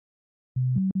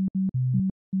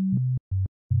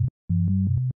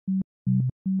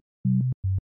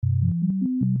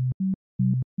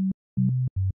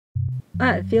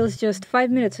It feels just 5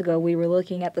 minutes ago we were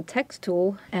looking at the text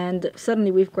tool, and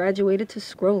suddenly we've graduated to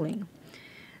scrolling.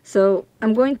 So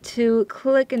I'm going to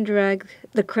click and drag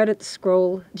the credit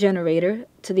scroll generator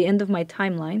to the end of my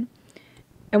timeline.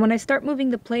 And when I start moving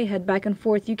the playhead back and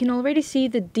forth, you can already see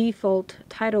the default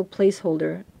title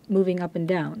placeholder moving up and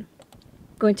down.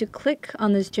 I'm going to click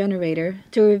on this generator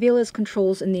to reveal its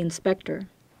controls in the inspector.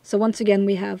 So once again,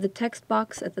 we have the text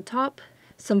box at the top,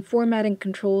 some formatting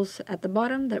controls at the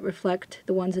bottom that reflect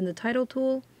the ones in the title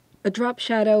tool, a drop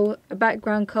shadow, a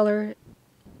background color,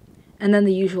 and then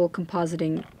the usual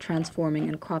compositing, transforming,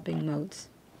 and cropping modes.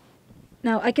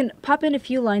 Now I can pop in a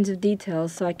few lines of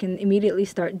details so I can immediately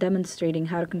start demonstrating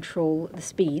how to control the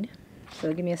speed.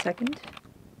 So give me a second.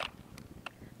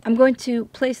 I'm going to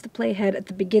place the playhead at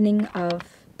the beginning of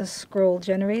the scroll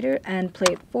generator and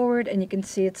play it forward, and you can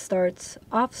see it starts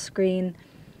off screen.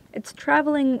 It's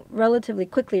traveling relatively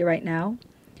quickly right now,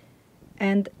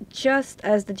 and just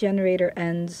as the generator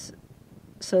ends,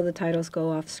 so the titles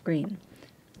go off screen.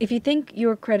 If you think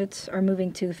your credits are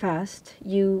moving too fast,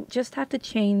 you just have to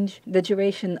change the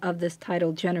duration of this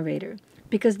title generator,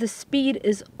 because the speed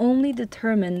is only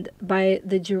determined by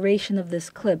the duration of this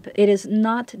clip. It is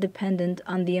not dependent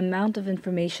on the amount of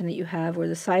information that you have or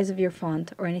the size of your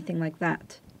font or anything like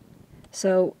that.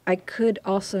 So I could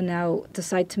also now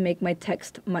decide to make my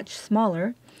text much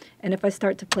smaller, and if I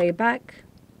start to play back,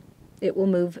 it will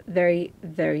move very,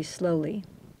 very slowly.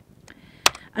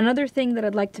 Another thing that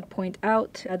I'd like to point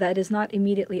out that is not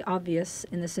immediately obvious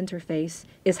in this interface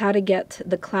is how to get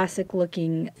the classic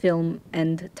looking film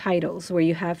end titles where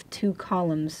you have two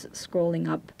columns scrolling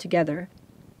up together.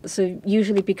 So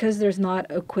usually, because there's not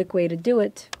a quick way to do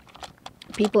it,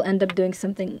 people end up doing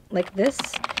something like this.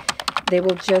 They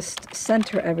will just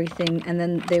center everything, and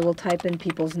then they will type in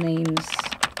people's names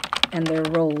and their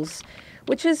roles,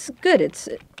 which is good.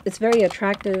 It's very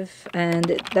attractive,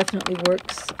 and it definitely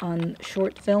works on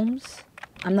short films.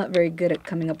 I'm not very good at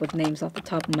coming up with names off the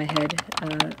top of my head,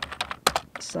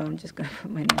 so I'm just going to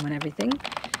put my name on everything.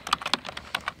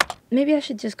 Maybe I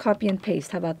should just copy and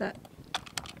paste. How about that?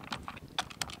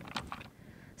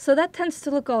 So that tends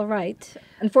to look all right.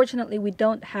 Unfortunately, we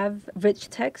don't have rich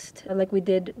text like we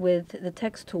did with the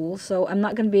text tool, so I'm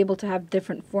not going to be able to have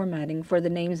different formatting for the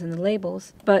names and the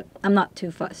labels, but I'm not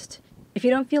too fussed. If you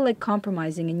don't feel like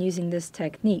compromising and using this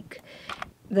technique,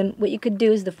 then what you could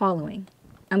do is the following.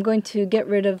 I'm going to get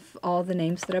rid of all the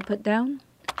names that I put down,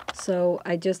 so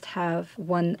I just have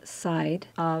one side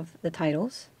of the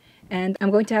titles, and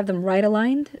I'm going to have them right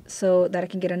aligned so that I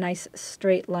can get a nice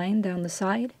straight line down the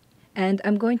side. And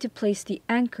I'm going to place the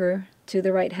anchor to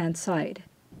the right hand side.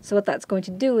 So what that's going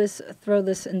to do is throw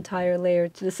this entire layer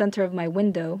to the center of my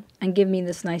window and give me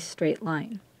this nice straight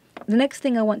line. The next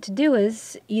thing I want to do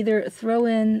is either throw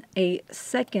in a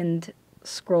second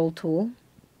scroll tool,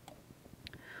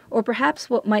 or perhaps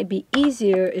what might be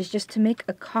easier is just to make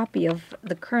a copy of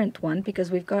the current one,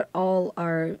 because we've got all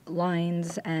our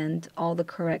lines and all the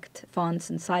correct fonts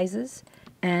and sizes.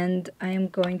 And I am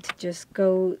going to just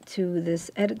go to this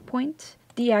edit point,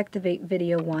 deactivate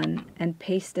video 1, and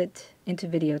paste it into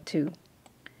video 2.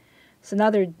 So now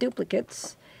they're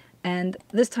duplicates, and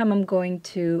this time I'm going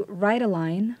to right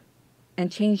align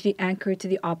and change the anchor to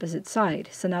the opposite side.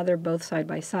 So now they're both side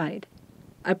by side.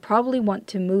 I probably want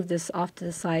to move this off to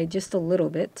the side just a little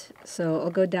bit, so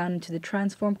I'll go down into the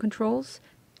transform controls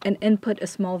and input a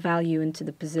small value into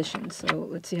the position. So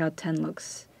let's see how 10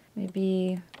 looks.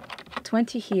 Maybe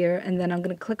 20 here, and then I'm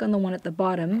going to click on the one at the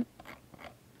bottom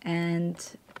and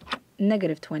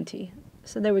 -20.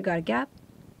 So there we got a gap,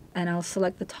 and I'll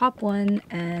select the top one,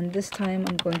 and this time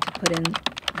I'm going to put in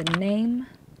the name,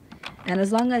 and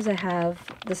as long as I have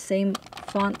the same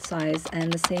font size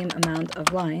and the same amount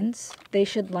of lines, they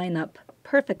should line up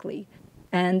perfectly.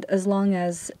 And as long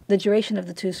as the duration of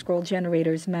the two scroll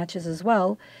generators matches as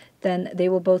well, then they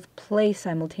will both play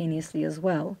simultaneously as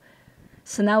well.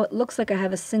 So now it looks like I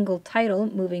have a single title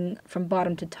moving from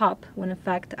bottom to top, when in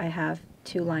fact I have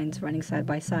two lines running side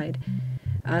by side.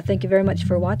 Thank you very much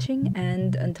for watching,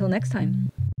 and until next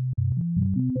time.